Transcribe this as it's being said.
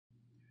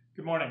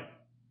Good morning.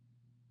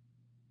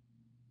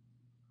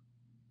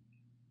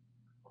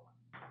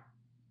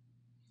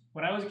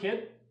 When I was a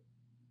kid,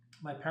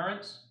 my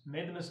parents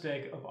made the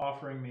mistake of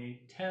offering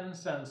me 10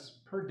 cents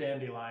per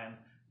dandelion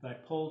that I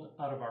pulled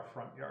out of our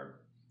front yard.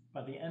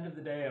 By the end of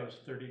the day, I was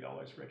 $30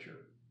 richer.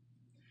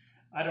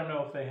 I don't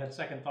know if they had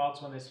second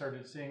thoughts when they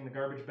started seeing the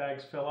garbage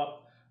bags fill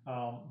up,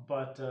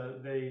 but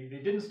they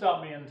didn't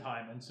stop me in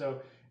time. And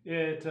so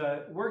it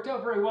worked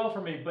out very well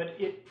for me, but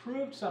it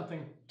proved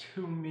something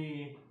to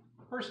me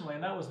personally,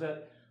 and that was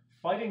that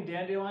fighting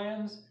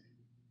dandelions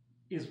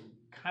is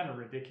kind of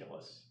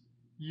ridiculous.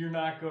 You're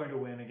not going to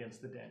win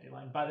against the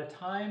dandelion. By the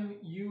time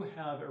you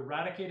have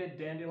eradicated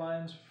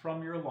dandelions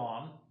from your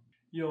lawn,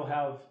 you'll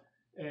have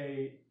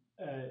a,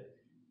 a,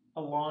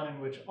 a lawn in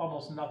which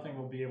almost nothing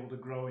will be able to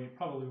grow. You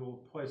probably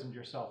will have poisoned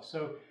yourself.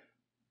 So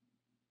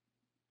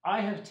I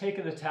have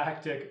taken the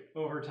tactic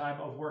over time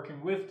of working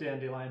with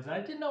dandelions, and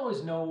I didn't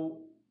always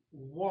know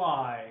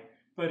why,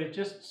 but it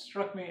just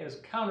struck me as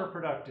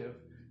counterproductive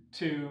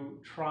to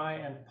try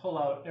and pull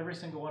out every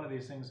single one of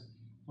these things.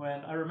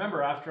 When I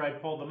remember after I'd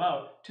pulled them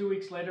out, 2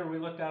 weeks later we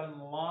looked out on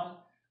the lawn,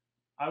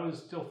 I was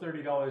still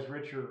 $30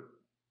 richer,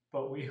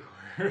 but we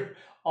were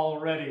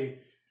already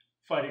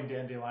fighting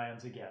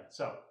dandelions again.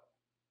 So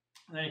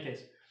in any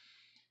case,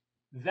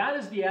 that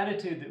is the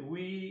attitude that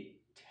we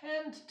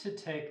tend to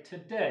take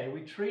today.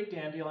 We treat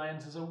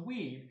dandelions as a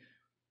weed,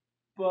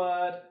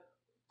 but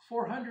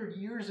 400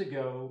 years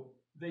ago,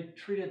 they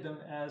treated them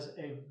as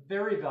a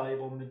very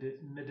valuable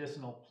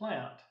medicinal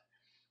plant.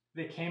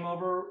 They came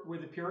over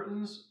with the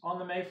Puritans on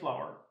the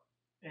Mayflower,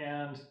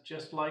 and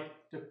just like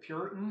the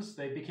Puritans,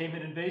 they became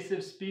an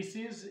invasive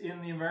species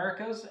in the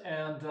Americas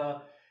and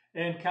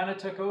kind of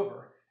took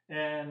over.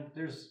 And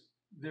there's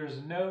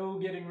no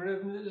getting rid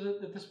of them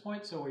at this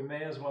point, so we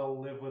may as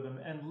well live with them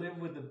and live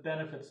with the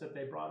benefits that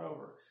they brought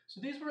over. So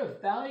these were a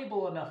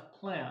valuable enough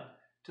plant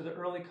to the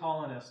early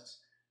colonists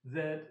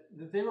that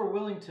they were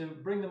willing to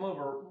bring them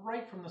over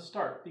right from the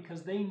start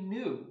because they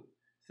knew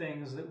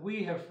things that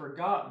we have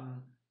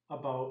forgotten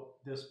about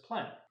this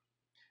plant.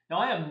 Now,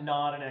 I am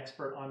not an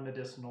expert on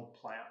medicinal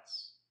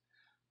plants.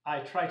 I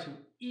try to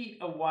eat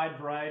a wide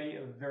variety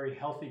of very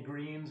healthy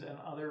greens and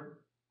other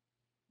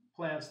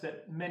plants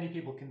that many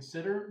people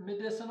consider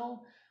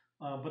medicinal,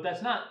 but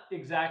that's not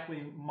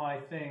exactly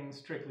my thing,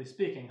 strictly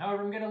speaking.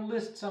 However, I'm going to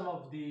list some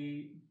of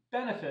the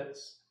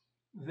benefits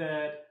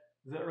that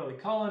the early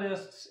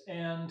colonists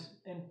and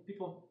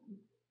people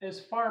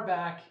as far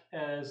back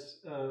as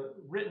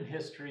written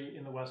history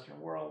in the Western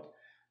world,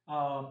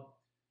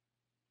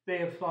 they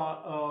have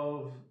thought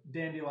of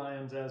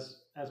dandelions as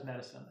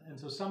medicine. And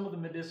so some of the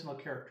medicinal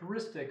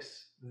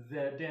characteristics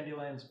that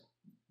dandelions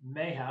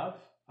may have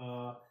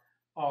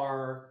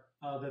are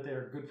that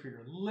they're good for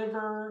your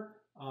liver,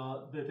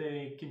 that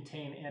they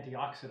contain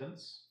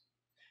antioxidants.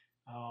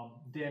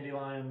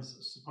 Dandelions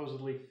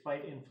supposedly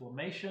fight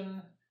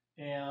inflammation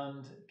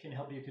and can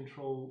help you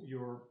control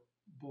your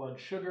blood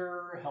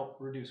sugar, help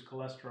reduce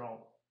cholesterol.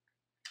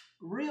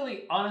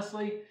 Really,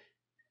 honestly,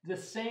 the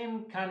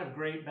same kind of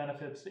great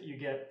benefits that you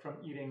get from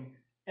eating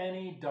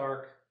any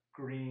dark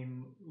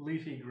green,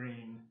 leafy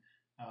green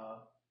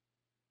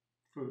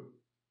food.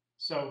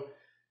 So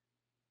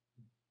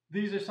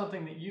these are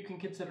something that you can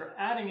consider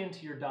adding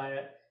into your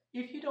diet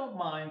if you don't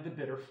mind the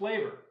bitter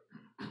flavor.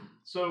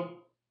 So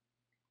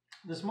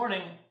this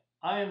morning,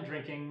 I am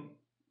drinking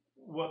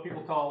what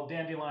people call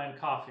dandelion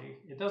coffee.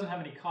 It doesn't have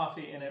any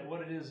coffee in it.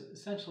 What it is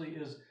essentially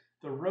is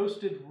the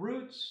roasted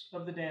roots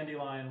of the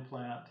dandelion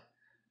plant,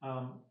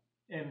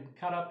 and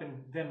cut up and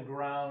then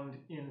ground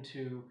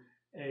into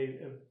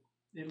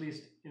at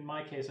least in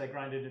my case, I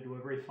grind it into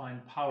a very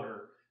fine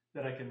powder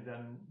that I can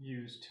then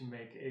use to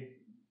make a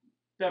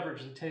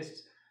beverage that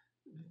tastes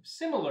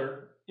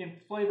similar in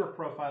flavor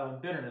profile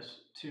and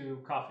bitterness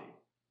to coffee.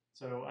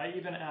 So I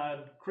even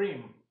add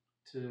cream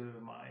to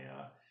my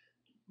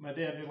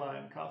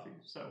dandelion coffee.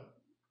 So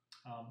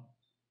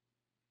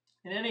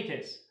in any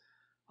case,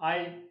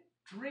 I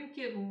drink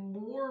it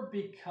more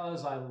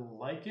because I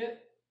like it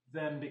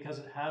than because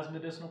it has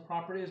medicinal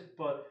properties,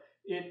 but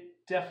it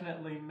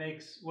definitely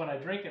makes, when I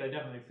drink it, I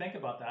definitely think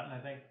about that, and I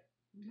think,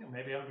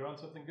 maybe I'm doing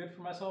something good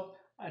for myself.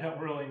 I don't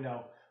really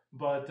know,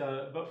 but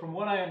from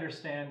what I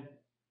understand,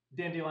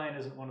 dandelion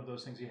isn't one of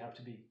those things you have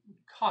to be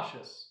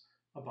cautious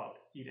about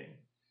eating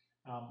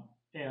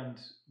and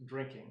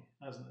drinking,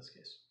 as in this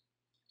case.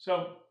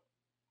 So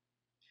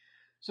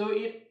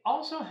it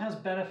also has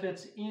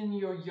benefits in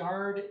your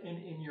yard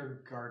and in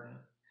your garden.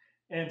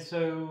 And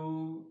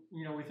so,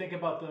 we think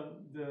about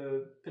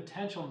the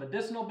potential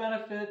medicinal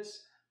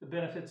benefits, the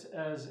benefits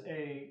as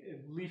a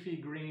leafy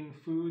green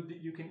food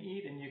that you can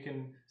eat, and you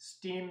can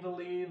steam the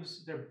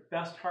leaves. They're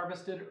best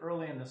harvested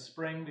early in the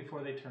spring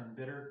before they turn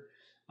bitter.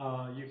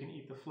 You can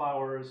eat the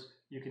flowers,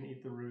 you can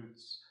eat the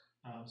roots.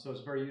 So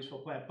it's a very useful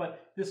plant.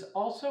 But this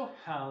also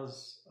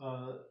has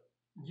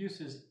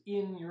uses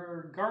in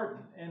your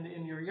garden and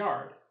in your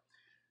yard.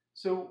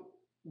 So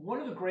one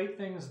of the great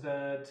things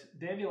that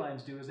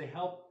dandelions do is they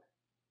help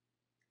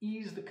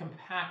ease the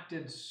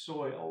compacted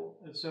soil.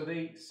 So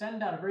they send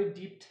down a very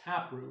deep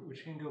taproot,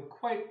 which can go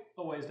quite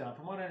a ways down.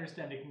 From what I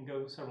understand, it can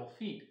go several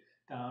feet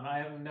down. I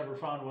have never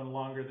found one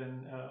longer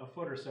than a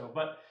foot or so.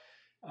 But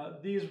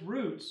these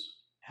roots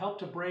help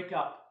to break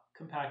up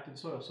compacted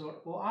soil. So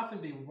it will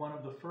often be one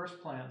of the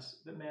first plants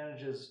that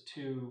manages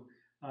to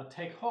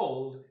take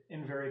hold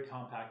in very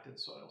compacted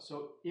soil.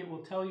 So it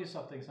will tell you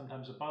something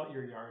sometimes about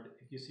your yard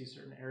if you see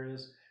certain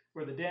areas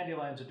where the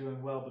dandelions are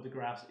doing well, but the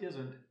grass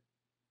isn't.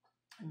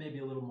 It may be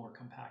a little more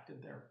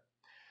compacted there.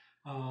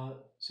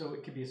 So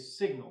it could be a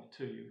signal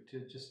to you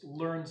to just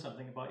learn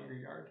something about your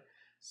yard.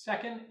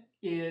 Second,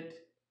 it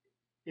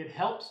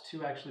helps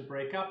to actually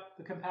break up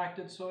the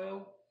compacted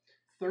soil.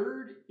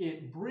 Third,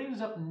 it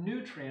brings up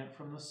nutrient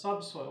from the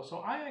subsoil. So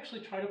I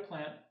actually try to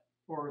plant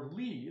or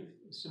leave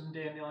some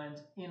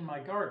dandelions in my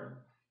garden,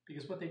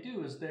 because what they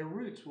do is their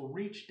roots will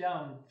reach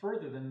down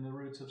further than the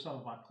roots of some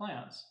of my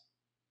plants,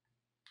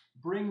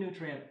 bring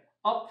nutrient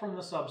up from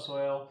the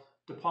subsoil,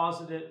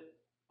 deposit it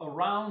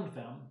around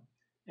them,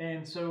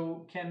 and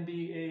so can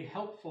be a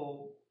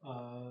helpful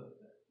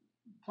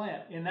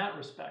plant in that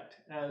respect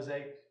as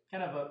a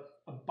kind of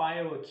a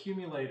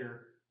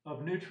bioaccumulator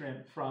of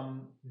nutrient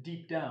from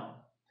deep down,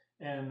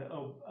 and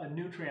a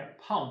nutrient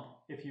pump,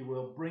 if you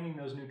will, bringing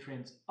those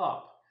nutrients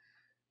up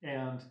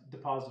and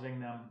depositing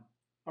them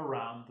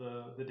around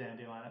the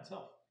dandelion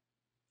itself.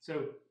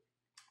 So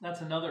that's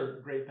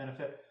another great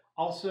benefit.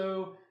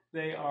 Also,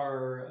 they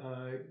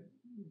are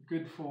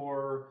good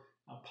for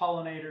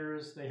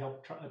pollinators. They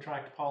help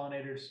attract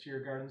pollinators to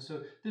your garden.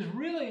 So there's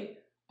really,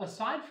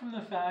 aside from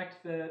the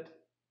fact that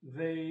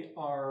they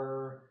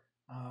are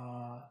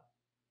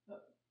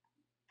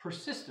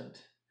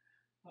persistent,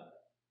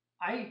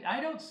 I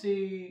don't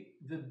see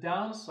the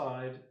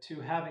downside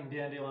to having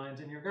dandelions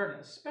in your garden,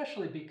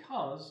 especially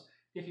because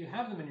if you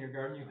have them in your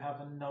garden, you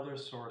have another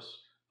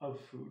source of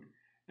food.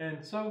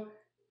 And so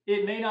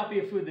it may not be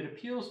a food that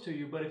appeals to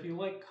you, but if you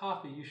like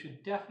coffee, you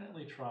should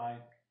definitely try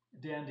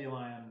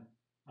dandelion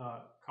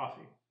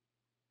coffee.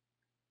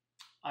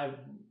 I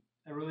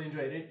really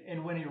enjoyed it.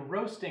 And when you're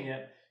roasting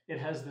it, it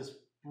has this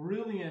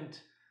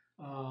brilliant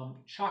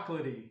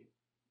chocolatey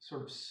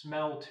sort of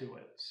smell to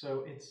it.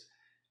 So it's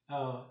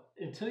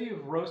until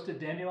you've roasted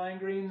dandelion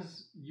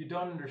greens, you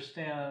don't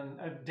understand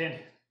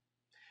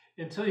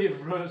until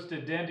you've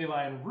roasted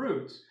dandelion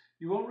roots,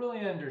 you won't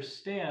really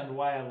understand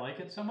why I like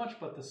it so much,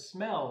 but the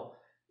smell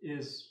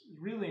is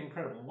really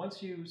incredible.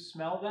 Once you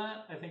smell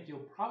that, I think you'll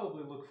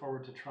probably look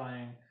forward to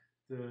trying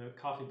the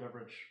coffee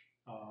beverage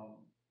a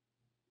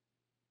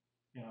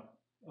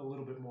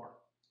little bit more.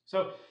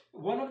 So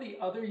one of the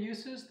other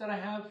uses that I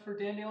have for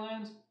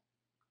dandelions,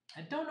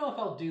 I don't know if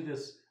I'll do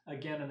this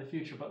again in the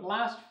future, but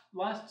last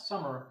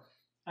summer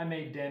I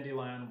made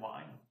dandelion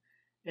wine,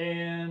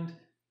 and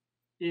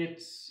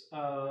it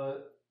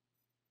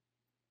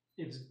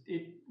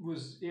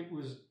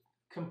was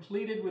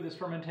completed with its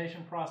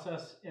fermentation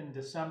process in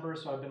December,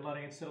 so I've been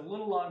letting it sit a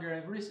little longer.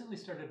 I've recently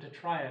started to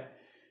try it,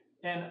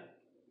 and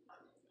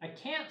I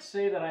can't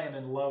say that I am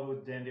in love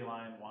with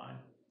dandelion wine.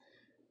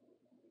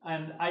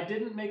 And I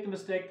didn't make the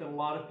mistake that a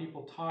lot of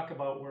people talk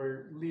about,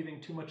 where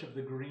leaving too much of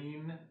the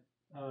green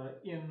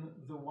in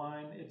the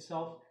wine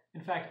itself.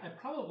 In fact, I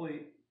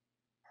probably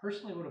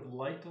personally would have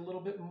liked a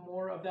little bit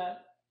more of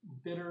that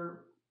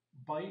bitter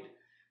bite.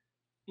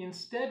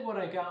 Instead, what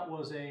I got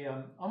was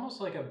a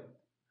almost like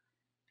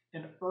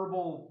an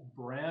herbal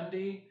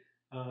brandy,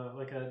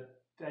 like a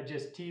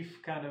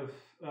digestif kind of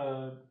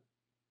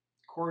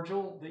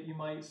cordial that you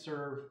might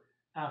serve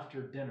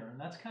after dinner.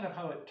 And that's kind of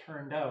how it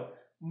turned out,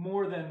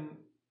 more than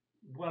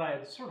what I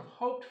had sort of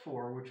hoped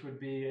for, which would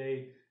be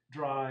a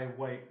dry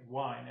white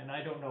wine. And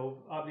I don't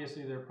know,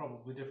 obviously there are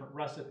probably different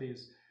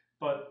recipes,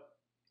 but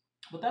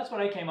that's what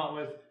I came out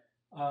with.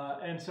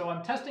 And so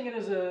I'm testing it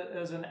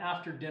as an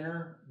after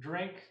dinner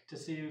drink to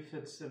see if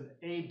it's an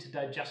aid to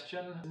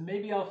digestion.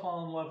 Maybe I'll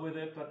fall in love with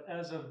it, but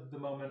as of the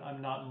moment,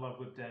 I'm not in love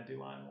with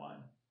dandelion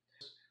wine.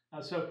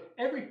 So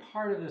every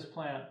part of this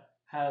plant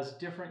has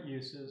different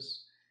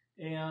uses,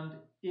 and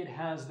it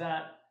has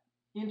that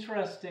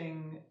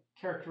interesting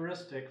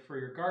characteristic for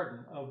your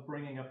garden of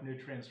bringing up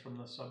nutrients from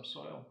the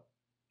subsoil.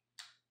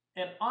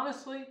 And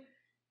honestly,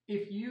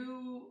 if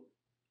you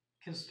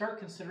can start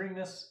considering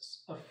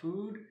this a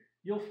food,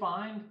 you'll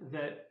find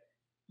that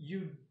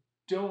you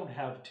don't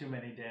have too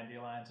many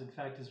dandelions. In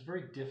fact, it's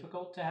very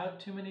difficult to have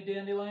too many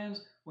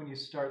dandelions when you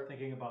start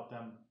thinking about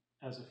them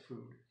as a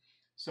food.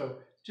 So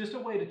just a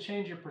way to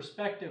change your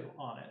perspective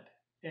on it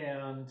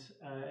and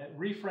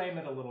reframe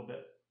it a little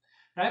bit.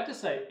 But I have to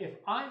say, if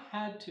I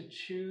had to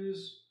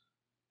choose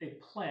a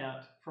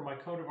plant for my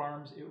coat of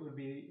arms, it would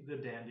be the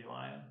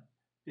dandelion,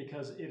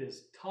 because it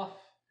is tough,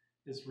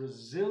 it's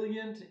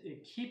resilient,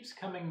 it keeps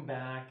coming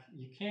back,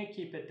 you can't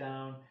keep it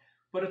down,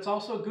 but it's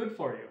also good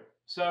for you.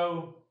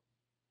 So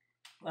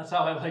that's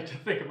how I like to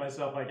think of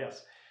myself, I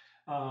guess.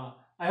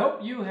 I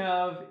hope you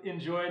have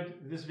enjoyed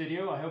this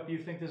video. I hope you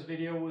think this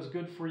video was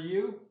good for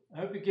you. I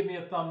hope you give me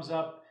a thumbs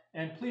up,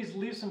 and please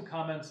leave some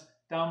comments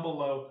down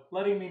below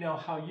letting me know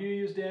how you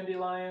use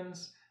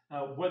dandelions,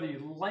 whether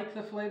you like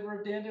the flavor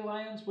of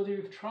dandelions, whether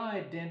you've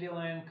tried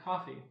dandelion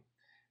coffee,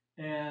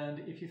 and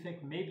if you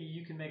think maybe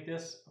you can make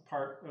this a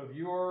part of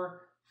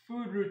your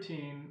food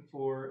routine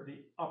for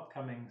the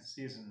upcoming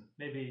season.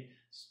 Maybe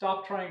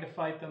stop trying to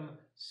fight them,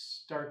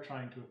 start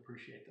trying to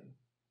appreciate them.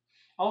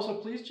 Also,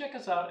 please check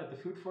us out at the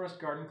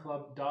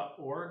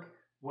foodforestgardenclub.org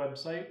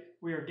website.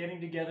 We are getting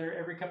together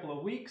every couple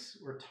of weeks.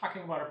 We're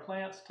talking about our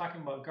plants,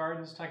 talking about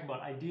gardens, talking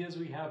about ideas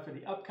we have for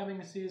the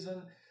upcoming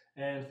season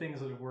and things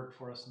that have worked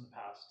for us in the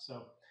past.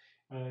 So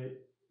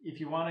if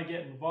you want to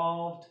get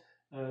involved,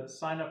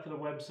 sign up for the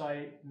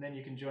website, and then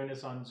you can join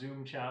us on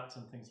Zoom chats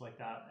and things like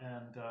that,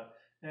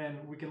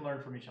 and we can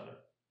learn from each other.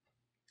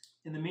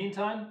 In the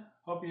meantime,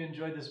 hope you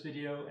enjoyed this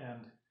video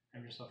and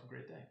have yourself a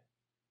great day.